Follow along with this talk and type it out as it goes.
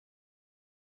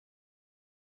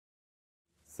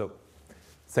So,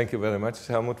 thank you very much,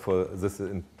 Helmut, for this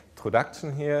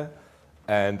introduction here.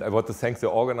 And I want to thank the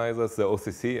organizers, the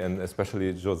OCC, and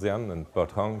especially Josiane and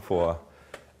Bertrand for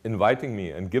inviting me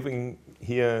and giving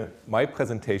here my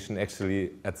presentation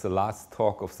actually at the last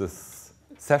talk of this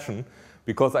session,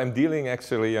 because I'm dealing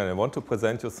actually, and I want to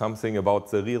present you something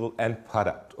about the real end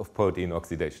product of protein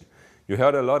oxidation. You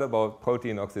heard a lot about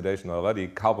protein oxidation already,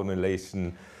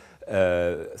 carbonylation,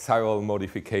 chiral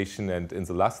modification, and in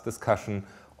the last discussion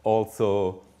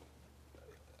also,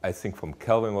 I think from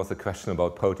Kelvin was a question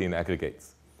about protein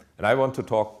aggregates. And I want to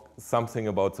talk something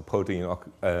about the protein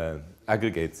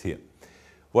aggregates here.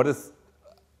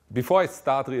 Before I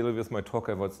start really with my talk,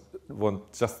 I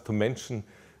want just to mention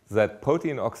that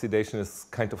protein oxidation is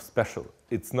kind of special.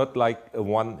 It's not like a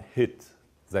one hit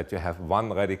that you have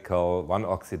one radical, one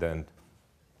oxidant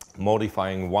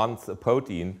modifying once a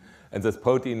protein, and this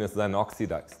protein is then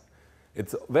oxidized.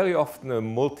 It's very often a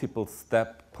multiple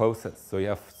step process. So you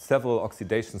have several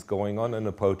oxidations going on in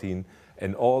a protein,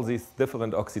 and all these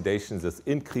different oxidations, this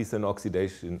increase in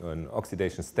oxidation and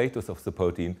oxidation status of the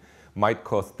protein might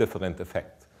cause different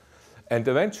effects. And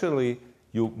eventually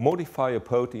you modify a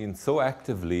protein so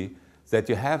actively that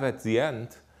you have at the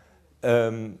end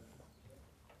a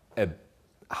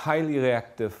highly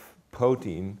reactive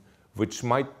protein which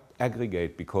might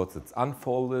aggregate because it's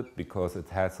unfolded, because it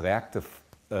has reactive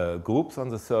groups on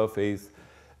the surface,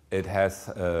 it has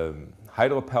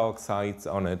hydroperoxides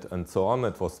on it, and so on.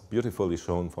 It was beautifully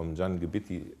shown from Jan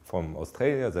Gebiti from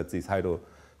Australia that these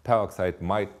hydroperoxides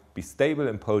might be stable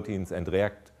in proteins and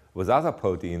react with other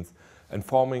proteins and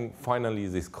forming finally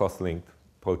these cross-linked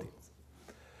proteins.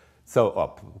 So,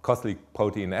 cross-linked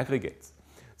protein aggregates.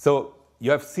 So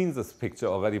you have seen this picture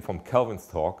already from Kelvin's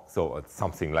talk, so it's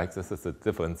something like this. It's a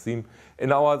different theme.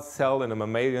 In our cell, in the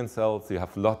mammalian cells, you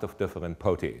have a lot of different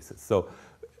proteases. So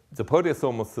the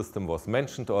proteasomal system was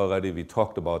mentioned already. We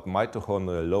talked about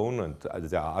mitochondria alone, and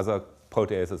there are other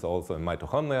proteases also in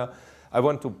mitochondria. I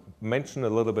want to mention a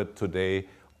little bit today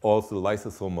also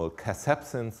lysosomal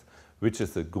cathepsins, which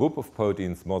is a group of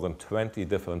proteins, more than 20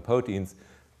 different proteins,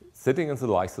 sitting in the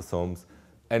lysosomes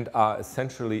and are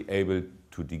essentially able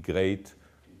to degrade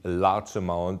a large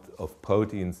amount of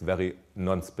proteins very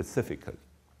non-specifically.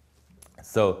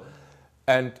 So,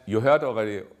 and you heard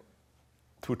already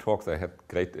two talks. I had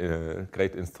great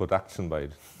introduction by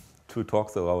two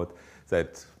talks about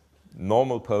that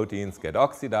normal proteins get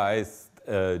oxidized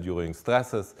during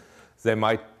stresses. They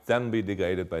might then be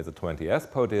degraded by the 20S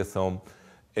proteasome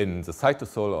in the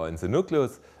cytosol or in the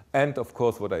nucleus. And of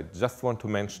course, what I just want to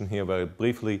mention here very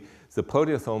briefly, the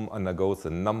proteasome undergoes a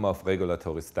number of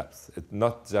regulatory steps. It's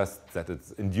not just that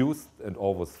it's induced and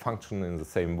always function in the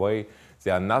same way.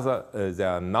 There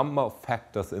are a number of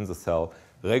factors in the cell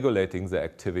regulating the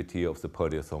activity of the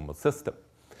proteasomal system.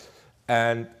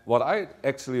 And what I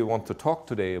actually want to talk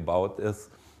today about is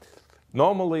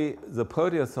normally the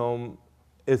proteasome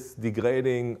is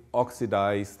degrading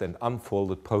oxidized and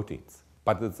unfolded proteins,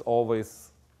 but it's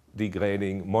always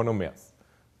degrading monomers.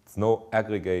 It's no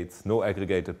aggregates, no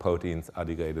aggregated proteins are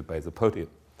degraded by the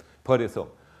proteasome.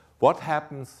 What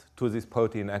happens to these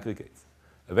protein aggregates?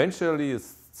 Eventually, a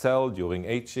cell during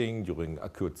aging, during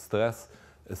acute stress,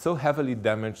 is so heavily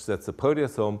damaged that the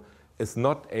proteasome is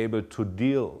not able to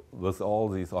deal with all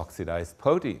these oxidized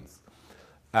proteins.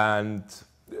 And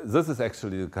this is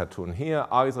actually the cartoon here.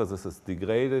 Either this is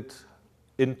degraded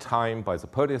in time by the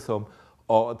proteasome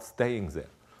or it's staying there.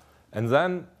 And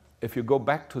then if you go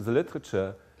back to the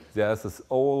literature, there's this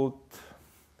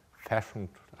old-fashioned,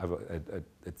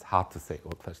 it's hard to say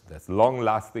old-fashioned, there's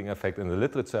long-lasting effect in the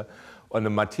literature on a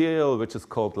material which is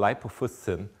called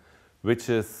lipofuscin, which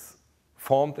is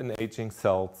formed in aging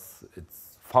cells.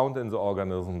 It's found in the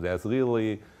organism. There's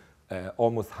really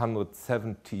almost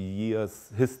 170 years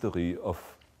history of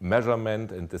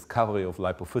measurement and discovery of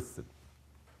lipofuscin.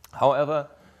 However,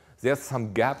 there's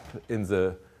some gap in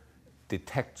the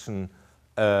detection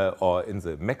or in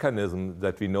the mechanism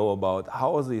that we know about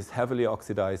how these heavily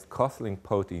oxidized cross-linked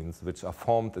proteins, which are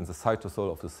formed in the cytosol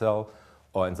of the cell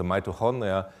or in the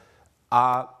mitochondria,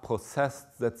 are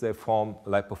processed that they form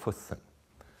lipofuscin.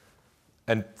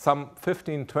 And some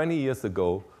 15, 20 years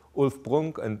ago, Ulf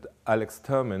Brunk and Alex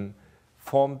Tilman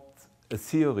formed a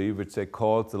theory which they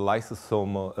called the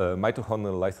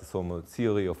mitochondrial lysosomal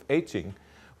theory of aging,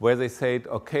 where they said,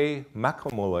 okay,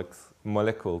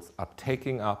 macromolecules are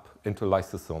taking up into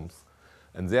lysosomes.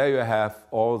 And there you have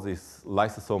all these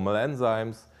lysosomal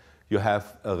enzymes. You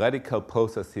have a radical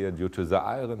process here due to the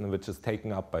iron, which is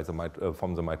taken up by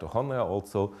from the mitochondria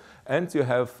also. And you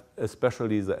have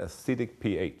especially the acidic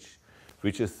pH,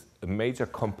 which is a major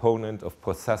component of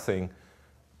processing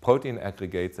protein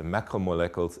aggregates and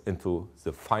macromolecules into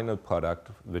the final product,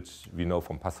 which we know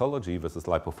from pathology, this is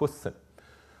lipofuscin.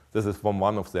 This is from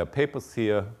one of their papers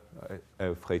here.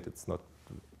 I'm afraid it's not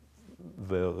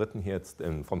well written here. It's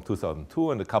from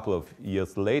 2002, and a couple of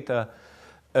years later.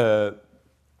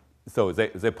 So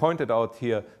they pointed out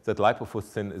here that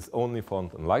lipofuscin is only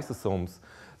found in lysosomes.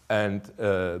 And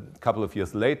a couple of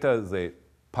years later, they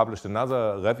published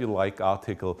another review-like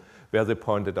article where they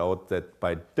pointed out that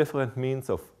by different means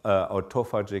of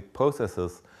autophagic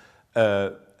processes,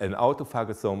 an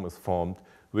autophagosome is formed,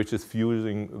 which is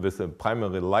fusing with a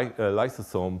primary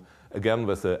lysosome, again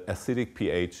with an acidic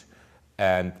pH,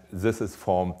 and this is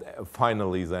formed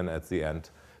finally then at the end,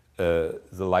 the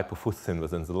lipofuscin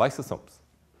within the lysosomes.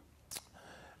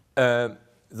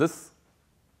 This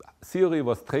theory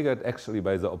was triggered actually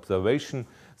by the observation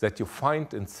that you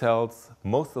find in cells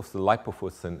most of the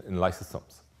lipofuscin in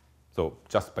lysosomes. So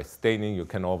just by staining, you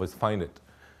can always find it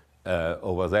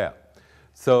over there.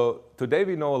 So today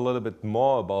we know a little bit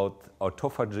more about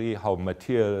autophagy, how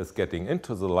material is getting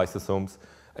into the lysosomes.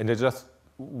 And I just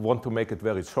want to make it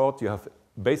very short. You have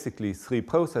basically three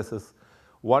processes.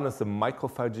 One is the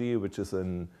microphagy, which is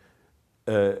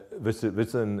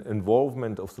with an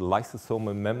involvement of the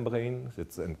lysosomal membrane.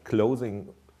 It's enclosing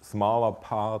smaller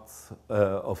parts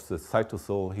of the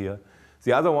cytosol here.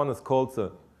 The other one is called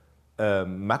the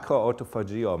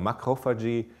macroautophagy or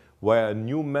macrophagy, where a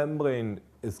new membrane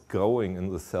is growing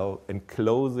in the cell,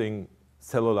 enclosing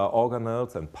cellular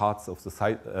organelles and parts of the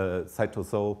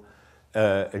cytosol,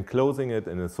 enclosing it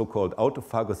in a so-called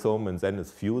autophagosome, and then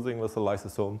it's fusing with the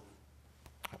lysosome.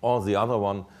 Or the other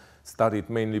one, studied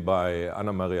mainly by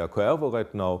Anna Maria Cuervo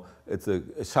right now, it's a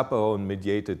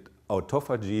chaperone-mediated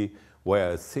autophagy,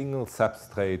 where a single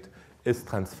substrate is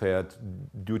transferred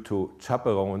due to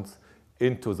chaperones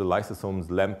into the lysosome's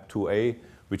LAMP2A,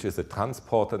 which is a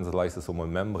transporter in the lysosomal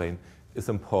membrane, is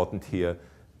important here.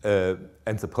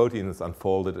 And the protein is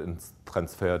unfolded and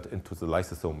transferred into the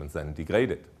lysosome and then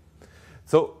degraded.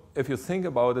 So if you think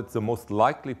about it, the most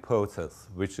likely process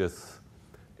which is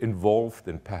involved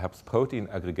in perhaps protein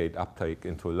aggregate uptake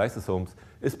into lysosomes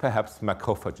is perhaps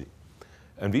macrophagy.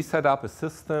 And we set up a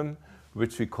system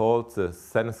which we called the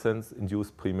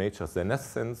senescence-induced premature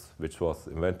senescence, which was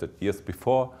invented years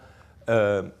before,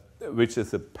 which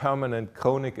is a permanent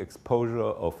chronic exposure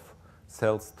of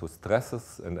cells to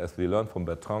stresses. And as we learned from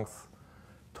Bertrand's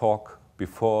talk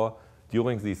before,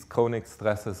 during these chronic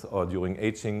stresses or during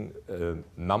aging, a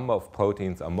number of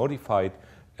proteins are modified,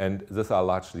 and these are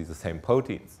largely the same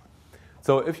proteins.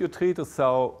 So if you treat a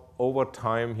cell over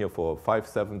time here for 5,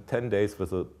 7, 10 days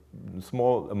with a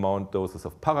small amount doses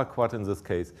of paraquat in this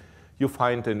case, you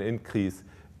find an increase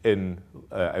in,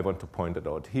 I want to point it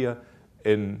out here,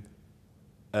 in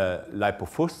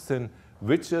lipofuscin,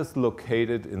 which is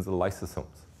located in the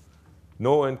lysosomes.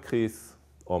 No increase,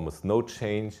 almost no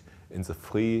change in the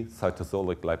free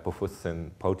cytosolic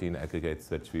lipofuscin protein aggregates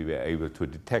that we were able to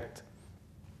detect.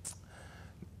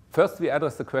 First, we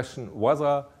address the question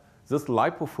whether this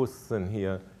lipofuscin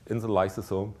here in the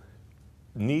lysosome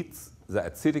needs the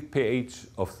acidic pH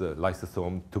of the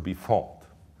lysosome to be formed.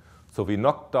 So we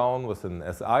knock down with an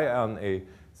siRNA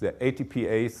the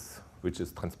ATPase, which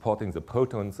is transporting the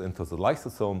protons into the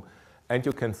lysosome, and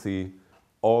you can see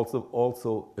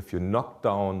also if you knock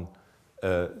down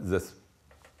this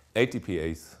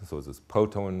ATPase, so this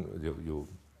proton, you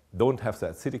don't have the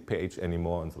acidic pH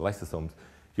anymore in the lysosomes,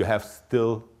 you have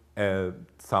still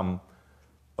some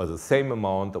or the same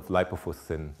amount of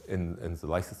lipofuscin in the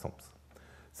lysosomes.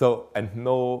 So, and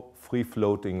no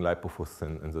free-floating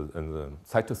lipofuscin in the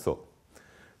cytosol.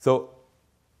 So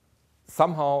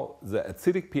somehow the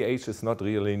acidic pH is not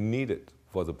really needed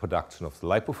for the production of the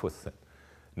lipofuscin.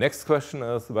 Next question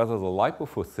is whether the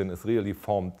lipofuscin is really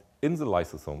formed in the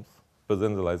lysosomes,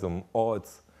 within the lysosome, or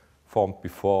it's formed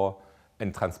before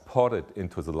and transported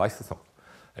into the lysosome.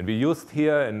 And we used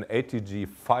here an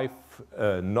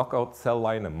ATG5 knockout cell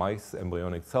line, a mice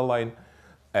embryonic cell line,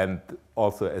 and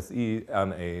also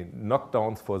siRNA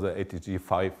knockdowns for the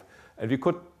ATG5. And we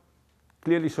could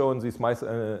clearly show in these mice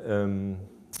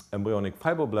embryonic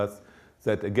fibroblasts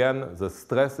that, again, the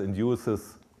stress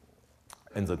induces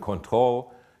and the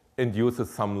control induces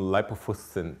some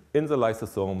lipofuscin in the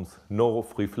lysosomes, no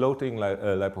free-floating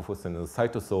lipofuscin in the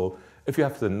cytosol. If you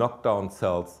have the knockdown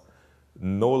cells,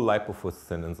 no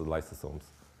lipofuscin in the lysosomes,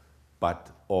 but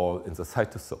all in the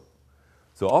cytosol.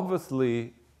 So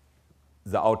obviously,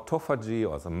 the autophagy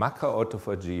or the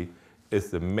macroautophagy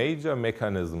is the major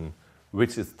mechanism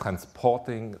which is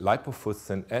transporting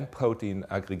lipofuscin and protein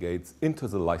aggregates into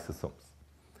the lysosomes.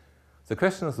 The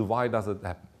question is, why does it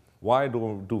happen? Why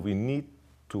do we need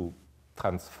to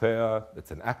transfer,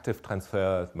 it's an active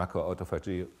transfer,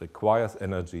 macroautophagy requires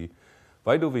energy.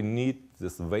 Why do we need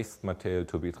this waste material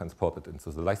to be transported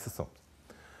into the lysosomes?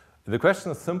 The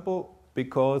question is simple,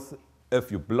 because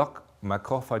if you block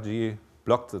macrophagy,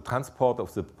 block the transport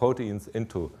of the proteins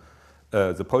into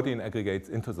the protein aggregates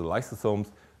into the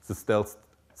lysosomes, the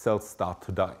cells start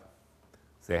to die.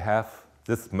 They have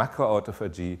this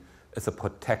macroautophagy as a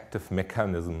protective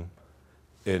mechanism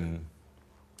in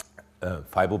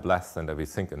fibroblasts and we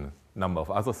think in a number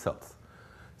of other cells.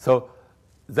 So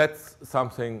that's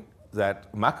something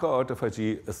that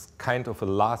macroautophagy is kind of a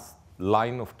last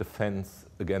line of defense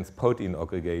against protein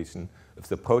aggregation if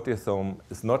the proteasome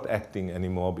is not acting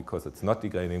anymore because it's not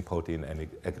degrading protein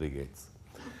aggregates.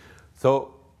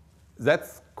 So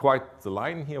that's quite the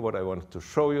line here, what I wanted to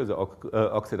show you. The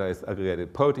oxidized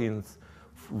aggregated proteins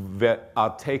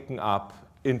are taken up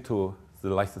into the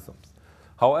lysosomes.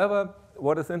 However,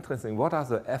 what is interesting, what are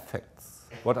the effects?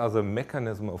 What are the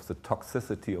mechanisms of the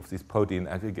toxicity of these protein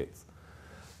aggregates?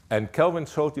 And Kelvin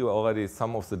showed you already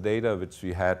some of the data which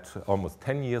we had almost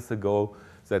 10 years ago,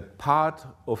 that part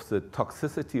of the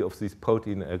toxicity of these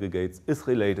protein aggregates is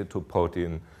related to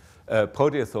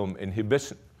proteasome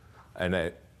inhibition. And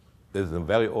this is a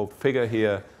very old figure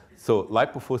here. So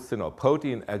lipofuscin or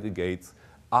protein aggregates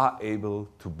are able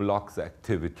to block the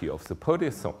activity of the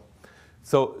proteasome.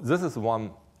 So this is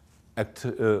one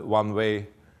way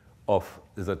of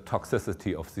the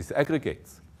toxicity of these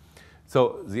aggregates.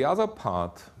 So the other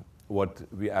part, what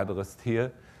we addressed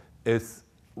here, is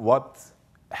what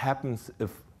happens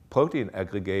if protein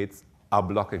aggregates are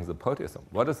blocking the proteasome.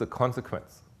 What is the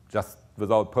consequence? Just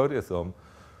without proteasome,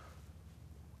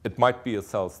 it might be a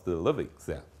cell still living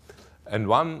there. And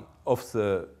one of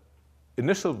the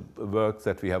initial work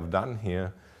that we have done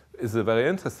here is a very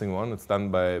interesting one. It's done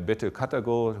by Betül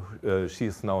Katagol. She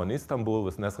is now in Istanbul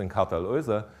with Nesrin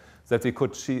Kartal-Özer, that we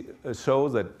could show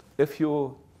that if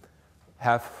you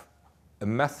have a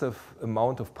massive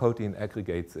amount of protein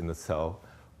aggregates in a cell,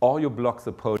 or you block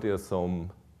the proteasome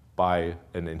by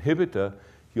an inhibitor,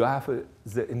 you have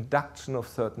the induction of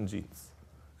certain genes.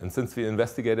 And since we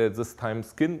investigated this time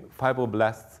skin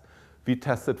fibroblasts, we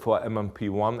tested for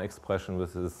MMP1 expression,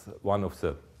 which is one of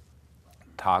the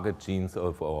target genes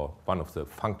or one of the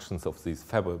functions of these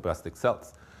fibroblastic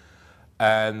cells.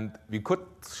 And we could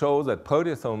show that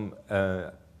proteasome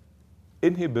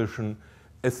inhibition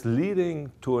is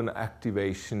leading to an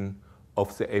activation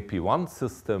of the AP1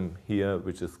 system here,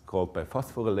 which is called by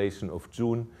phosphorylation of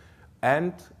Jun,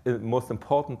 and most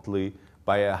importantly,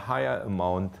 by a higher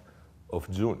amount of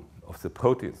Jun, of the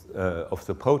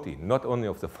protein, not only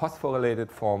of the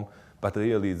phosphorylated form, but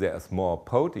really there's more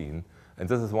protein. And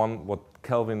this is what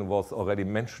Kelvin was already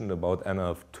mentioned about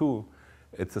NRF2.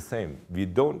 It's the same.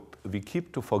 We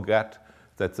keep to forget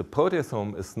that the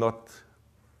proteasome is not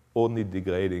only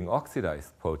degrading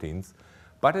oxidized proteins,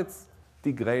 but it's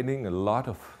degrading a lot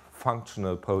of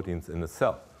functional proteins in the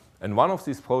cell. And one of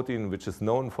these proteins, which is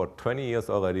known for 20 years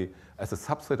already as a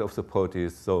substrate of the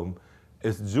proteasome,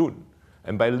 is Jun.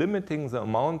 And by limiting the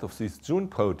amount of this Jun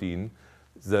protein,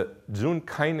 the Jun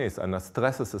kinase under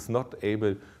stresses is not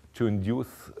able to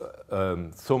induce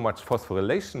so much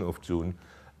phosphorylation of Jun.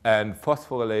 And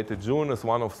phosphorylated Jun is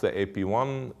one of the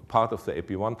AP1, part of the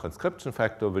AP1 transcription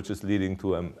factor, which is leading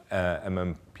to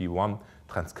MMP1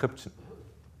 transcription.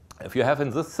 If you have in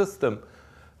this system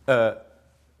an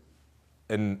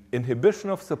inhibition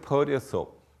of the proteasome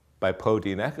by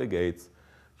protein aggregates,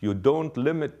 you don't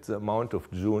limit the amount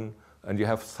of Jun, and you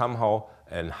have somehow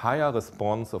a higher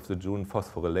response of the Jun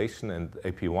phosphorylation and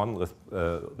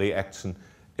AP1 reaction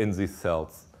in these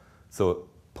cells. So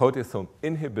proteasome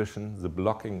inhibition, the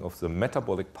blocking of the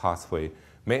metabolic pathway,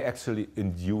 may actually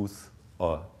induce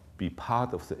or be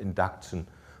part of the induction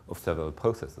of several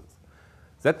processes.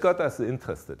 That got us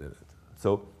interested in it.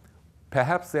 So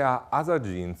perhaps there are other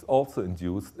genes also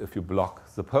induced if you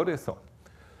block the proteasome.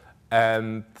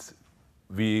 And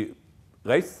we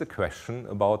raised the question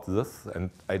about this, and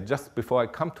before I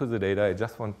come to the data, I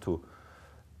just want to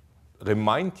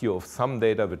remind you of some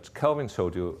data which Kelvin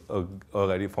showed you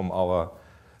already from our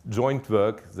joint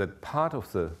work, that part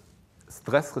of the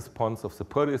stress response of the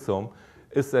proteasome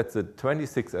is that the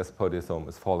 26S proteasome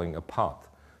is falling apart.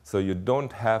 So you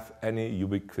don't have any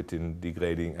ubiquitin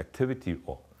degrading activity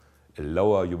or a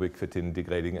lower ubiquitin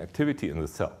degrading activity in the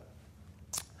cell.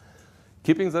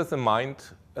 Keeping this in mind,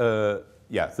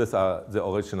 these are the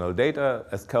original data.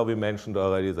 As Kelvin mentioned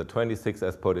already, the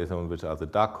 26S proteasome, which are the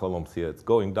dark columns here, it's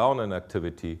going down in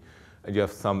activity, and you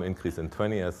have some increase in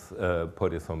 20S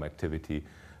proteasome activity.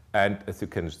 And as you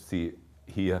can see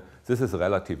here, this is a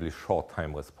relatively short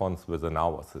time response. Within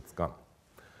hours, it's gone.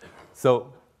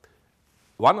 So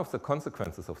one of the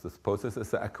consequences of this process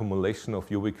is the accumulation of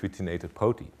ubiquitinated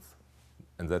proteins.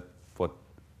 And that's what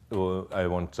I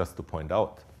want just to point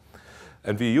out.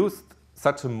 And we used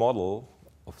such a model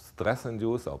of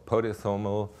stress-induced or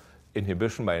proteasomal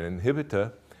inhibition by an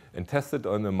inhibitor and tested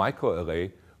on a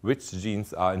microarray which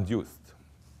genes are induced.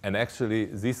 And actually,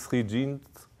 these three genes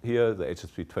here, the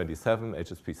HSP27,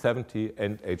 HSP70,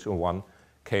 and HO1,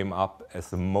 came up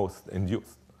as the most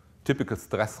induced. Typical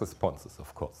stress responses,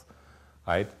 of course,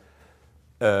 right?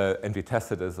 And we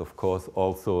tested this, of course,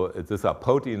 also. These are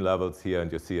protein levels here,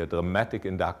 and you see a dramatic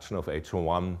induction of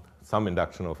HO1, some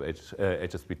induction of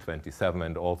HSP27,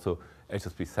 and also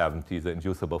HSP70, the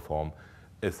inducible form,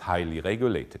 is highly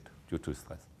regulated due to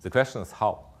stress. The question is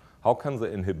how? How can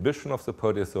the inhibition of the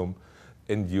proteasome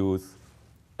induce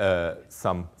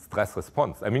some stress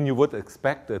response? I mean, you would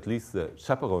expect at least the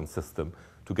chaperone system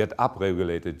to get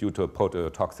upregulated due to a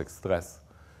proteotoxic stress.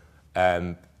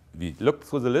 And we looked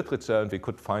through the literature, and we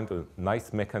could find a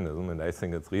nice mechanism, and I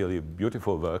think it's really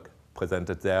beautiful work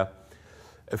presented there.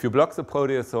 If you block the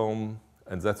proteasome,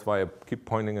 and that's why I keep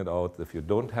pointing it out, if you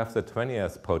don't have the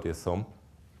 20S proteasome,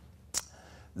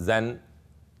 then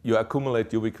you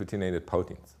accumulate ubiquitinated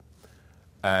proteins.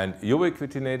 And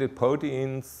ubiquitinated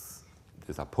proteins,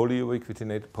 these are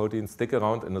polyubiquitinated proteins, stick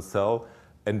around in a cell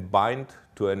and bind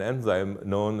to an enzyme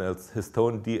known as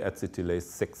histone deacetylase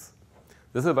 6.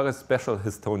 This is a very special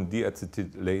histone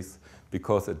deacetylase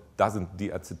because it doesn't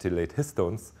deacetylate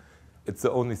histones. It's the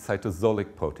only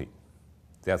cytosolic protein.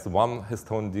 There's one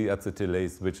histone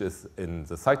deacetylase which is in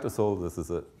the cytosol. This is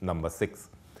a number 6.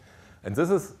 And this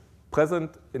is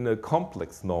present in a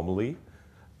complex normally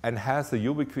and has a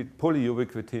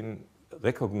polyubiquitin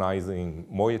recognizing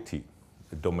moiety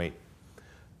domain.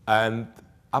 And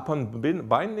upon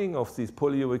binding of these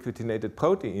polyubiquitinated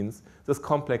proteins, this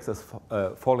complex is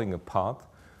falling apart.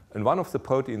 And one of the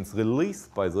proteins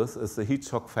released by this is the heat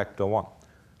shock factor 1,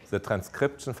 the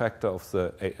transcription factor of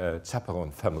the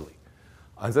chaperone family.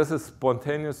 And this is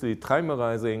spontaneously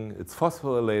trimerizing. It's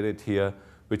phosphorylated here,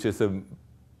 which is a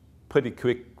pretty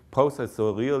quick process.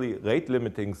 So really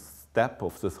rate-limiting step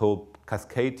of this whole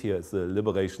cascade here is the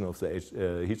liberation of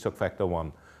the heat shock factor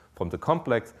 1 from the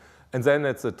complex. And then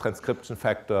it's a transcription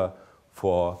factor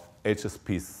for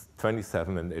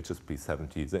HSP27 and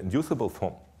HSP70, the inducible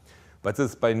form. But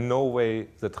this is by no way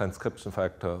the transcription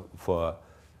factor for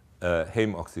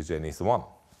heme oxygenase 1.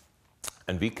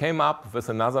 And we came up with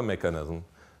another mechanism,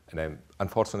 and I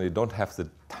unfortunately don't have the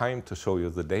time to show you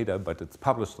the data, but it's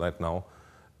published right now.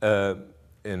 You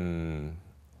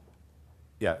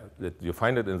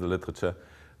find it in the literature,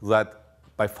 that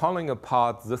by falling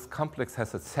apart, this complex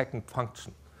has a second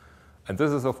function. And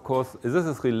this is, of course, this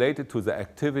is related to the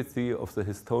activity of the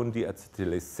histone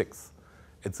deacetylase 6.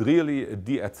 It's really a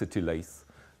deacetylase.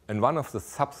 And one of the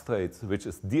substrates which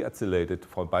is deacylated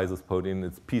by this protein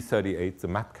is P38, the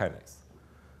MAP kinase.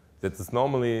 That is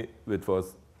normally,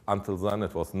 until then,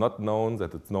 it was not known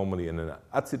that it's normally in an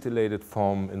acetylated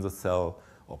form in the cell,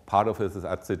 or part of it is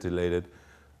acetylated.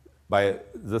 By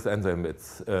this enzyme,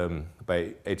 it's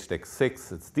by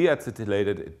HDAC6, it's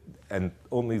deacetylated, and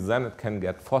only then it can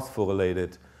get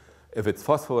phosphorylated. If it's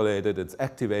phosphorylated, it's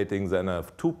activating the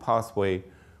NRF2 pathway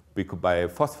by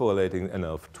phosphorylating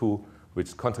NRF2,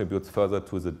 which contributes further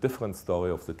to the different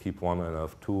story of the KEAP1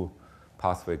 NRF2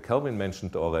 pathway Kelvin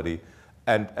mentioned already.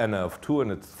 And NRF2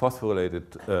 in its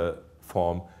phosphorylated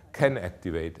form can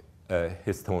activate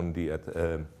histone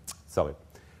heme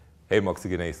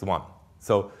oxygenase 1.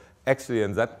 So actually,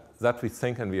 in that we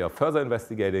think, and we are further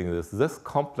investigating this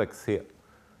complex here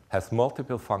has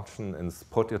multiple functions in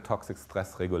proteotoxic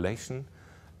stress regulation,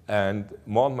 and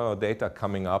more data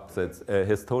coming up that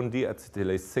histone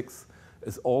deacetylase 6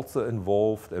 is also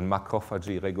involved in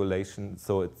macrophagy regulation,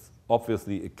 so it's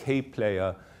obviously a key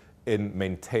player in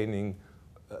maintaining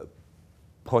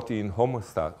protein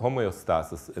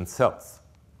homeostasis in cells.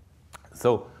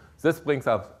 So this brings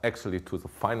us actually to the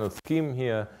final scheme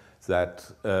here,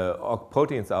 that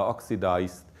proteins are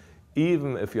oxidized.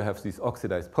 Even if you have these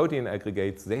oxidized protein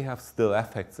aggregates, they have still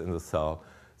effects in the cell.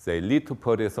 They lead to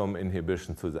proteasome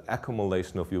inhibition, to the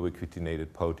accumulation of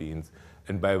ubiquitinated proteins,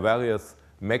 and by various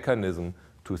mechanisms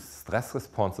to stress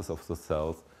responses of the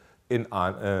cells in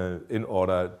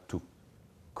order to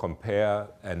compare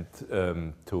and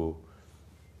to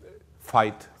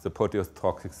fight the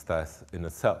proteotoxic stress in a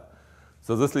cell.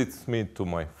 So this leads me to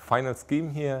my final scheme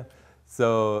here,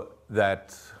 so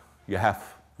that you have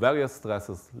various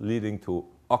stresses leading to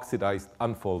oxidized,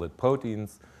 unfolded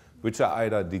proteins, which are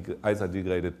either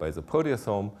degraded by the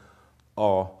proteasome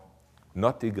or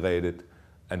not degraded,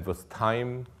 and with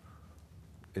time,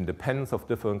 independence of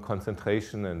different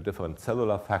concentration and different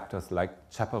cellular factors like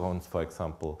chaperones, for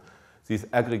example, these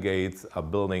aggregates are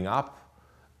building up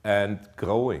and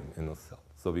growing in the cell.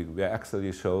 So we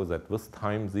actually show that with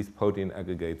time these protein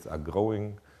aggregates are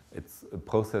growing. It's a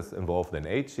process involved in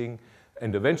aging,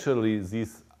 and eventually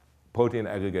these protein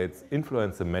aggregates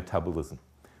influence the metabolism.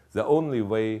 The only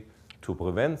way to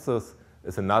prevent this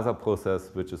is another process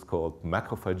which is called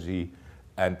macrophagy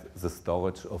and the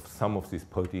storage of some of these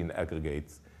protein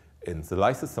aggregates in the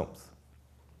lysosomes.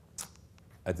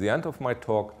 At the end of my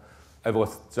talk, I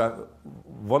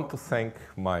want to thank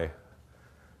my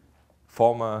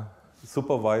former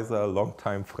supervisor,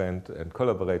 longtime friend and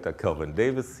collaborator, Kelvin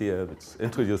Davis here, which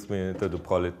introduced me into the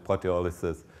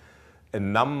proteolysis. A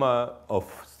number of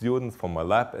students from my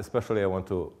lab, especially I want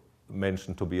to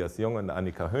mention Tobias Jung and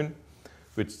Annika Höhn,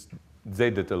 which they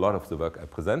did a lot of the work I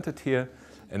presented here.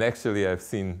 And actually, I've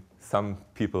seen some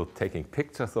people taking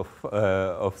pictures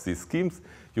of these schemes.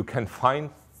 You can find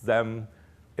them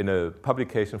in a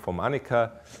publication from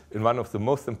Annika in one of the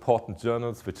most important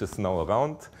journals, which is now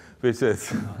around, which is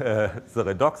the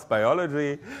Redox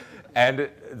Biology. And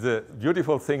the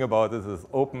beautiful thing about this is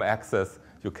open access.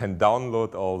 You can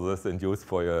download all this and use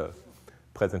for your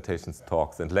presentations,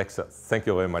 talks, and lectures. Thank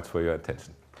you very much for your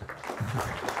attention.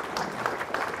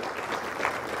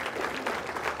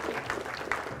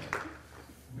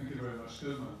 Thank you very much,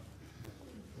 Tilman,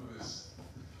 for this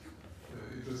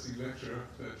interesting lecture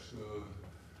that will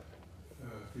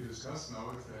be discussed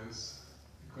now. If there's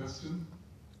a question.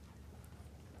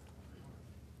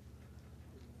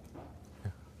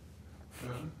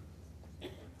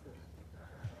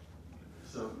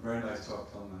 So, very nice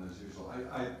talk, Tilman, as usual.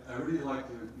 I really like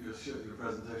your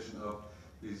presentation of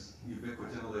these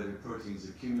ubiquitinated proteins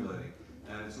accumulating.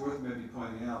 And it's worth maybe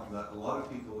pointing out that a lot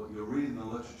of people, you'll read in the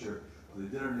literature, they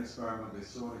did an experiment, they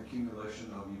saw an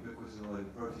accumulation of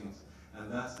ubiquitinated proteins,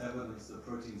 and that's evidence that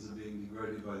proteins are being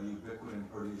degraded by the ubiquitin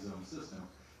proteasome system.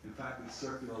 In fact, it's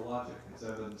circular logic. It's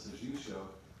evidence, as you showed,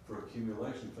 for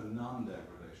accumulation, for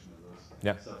non-degradation of those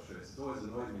substrates. It's always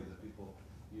annoyed me that people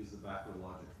use the backward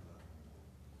logic for that.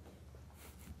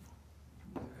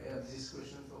 I have this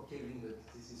question for Kevin, but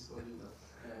this is for you now.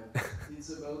 It's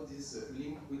about this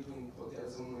link between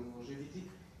proteasome and longevity,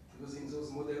 because in those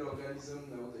model organisms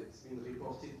now it's been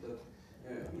reported that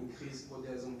increased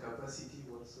proteasome capacity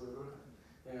whatsoever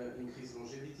increase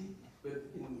longevity, but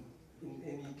in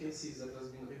any cases that has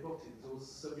been reported, those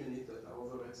subunits that are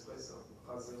overexpressed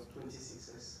are rather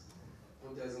 26S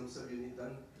proteasome subunit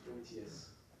than 20S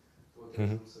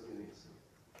proteasome subunits.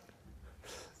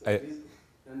 So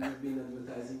and you've been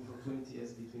advertising for 20S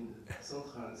between the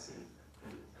centrals.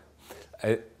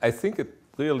 I think it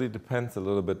really depends a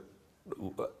little bit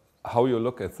how you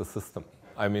look at the system.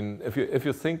 I mean, if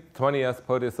you think 20S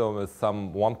proteasome is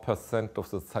some 1% of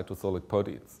the cytosolic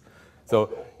proteins.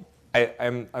 So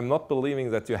I'm not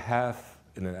believing that you have,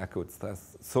 in an acute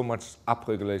stress, so much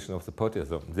upregulation of the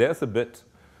proteasome. There's a bit.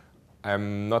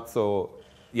 I'm not so,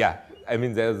 I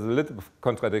mean, there's a little bit of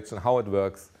contradiction how it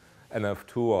works,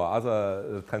 NF2 or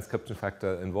other transcription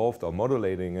factor involved or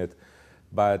modulating it.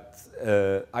 But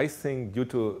I think due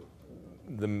to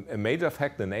a major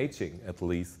factor in aging, at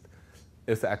least,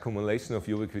 is the accumulation of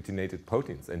ubiquitinated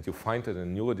proteins. And you find it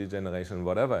in neurodegeneration and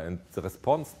whatever. And the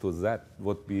response to that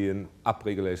would be an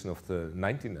upregulation of the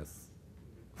 19S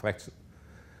fraction.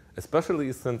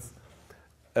 Especially since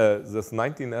this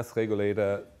 19S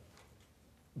regulator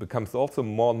becomes also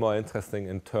more and more interesting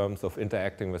in terms of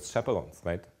interacting with chaperones,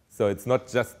 right? So it's not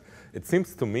just, it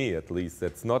seems to me at least,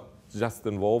 it's not just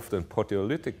involved in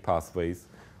proteolytic pathways,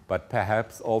 but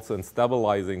perhaps also in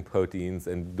stabilizing proteins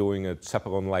and doing a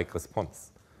chaperone-like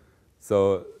response.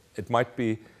 So it might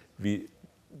be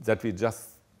that we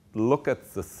just look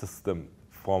at the system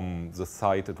from the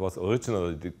site it was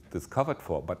originally discovered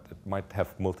for, but it might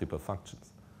have multiple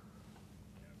functions.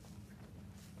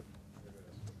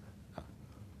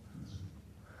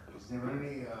 Is there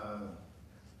any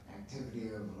activity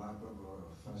of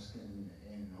lipofuscin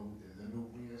in the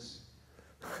nucleus,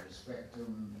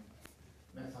 spectrum,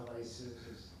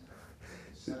 methylases,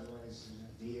 acetylases,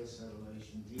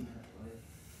 deacetylation, denatylation?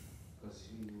 Because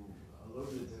you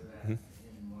alluded to that in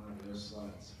one of your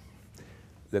slides.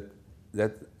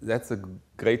 That's a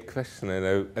great question,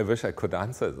 and I wish I could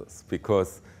answer this,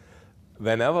 because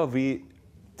whenever we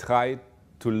tried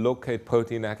to locate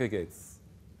protein aggregates,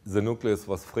 the nucleus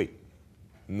was free.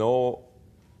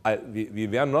 We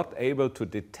were not able to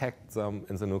detect them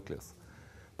in the nucleus.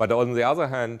 But on the other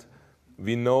hand,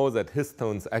 we know that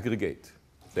histones aggregate.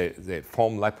 They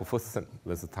form lipofuscin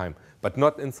with the time, but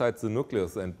not inside the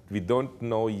nucleus, and we don't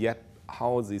know yet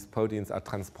how these proteins are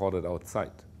transported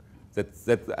outside.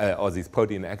 or these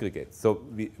protein aggregates. So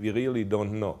we really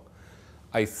don't know.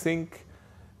 I think,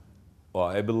 or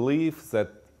I believe that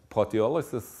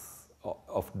proteolysis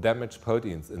of damaged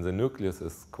proteins in the nucleus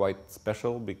is quite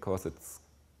special because it's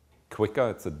quicker,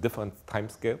 it's a different time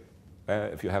scale.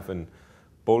 If you have a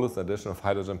bolus addition of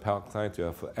hydrogen peroxide, you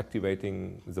have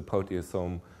activating the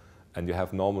proteasome, and you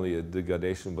have normally a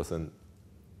degradation within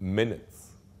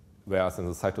minutes, whereas in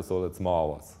the cytosol it's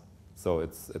more hours. So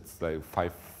it's like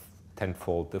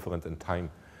 5-10-fold different in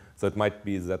time. So it might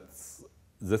be that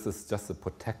this is just a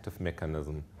protective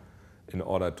mechanism in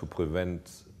order to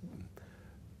prevent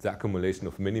the accumulation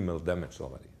of minimal damage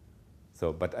already.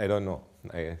 So, but I don't know.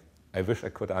 I wish I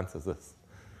could answer this.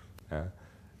 Yeah.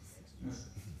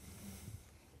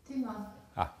 Tilman,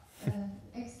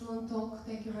 excellent talk.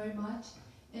 Thank you very much.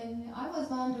 And I was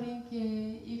wondering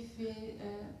if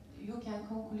you can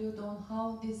conclude on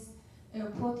how this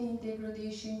protein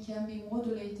degradation can be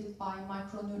modulated by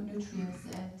micronutrients,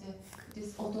 and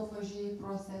this autophagy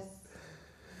process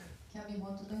can be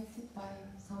modulated by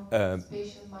some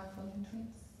spatial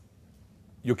micronutrients.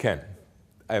 You can.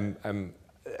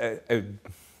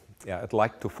 I'd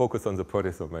like to focus on the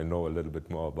proteasome. I know a little bit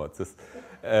more about this.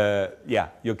 Yeah,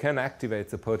 you can activate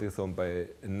the proteasome by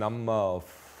a number of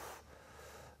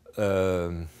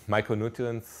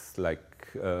micronutrients,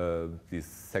 like these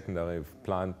secondary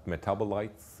plant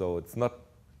metabolites. So it's not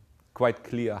quite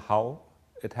clear how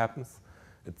it happens.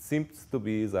 It seems to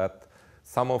be that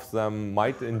some of them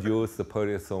might induce the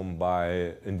proteasome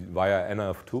via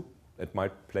NRF2. It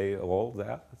might play a role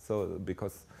there. So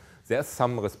because there's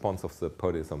some response of the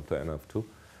proteasome to NRF2.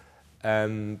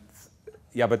 And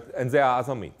yeah, and there are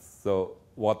other means. So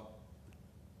what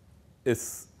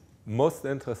is most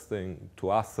interesting to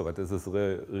us, but this is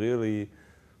really,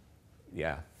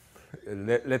 yeah,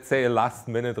 let's say a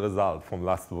last-minute result from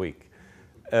last week.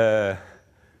 The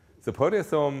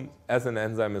proteasome as an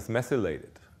enzyme is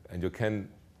methylated, and you can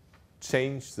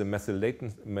change the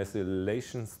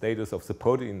methylation status of the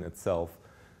protein itself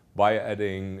by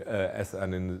adding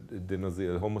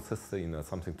S-adenosyl homocysteine or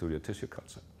something to your tissue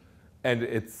culture. And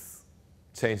it's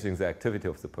changing the activity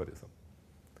of the proteasome.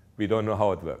 We don't know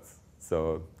how it works,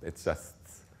 so it's just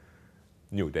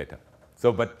new data.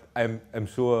 So, but I'm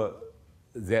sure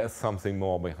there's something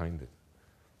more behind it.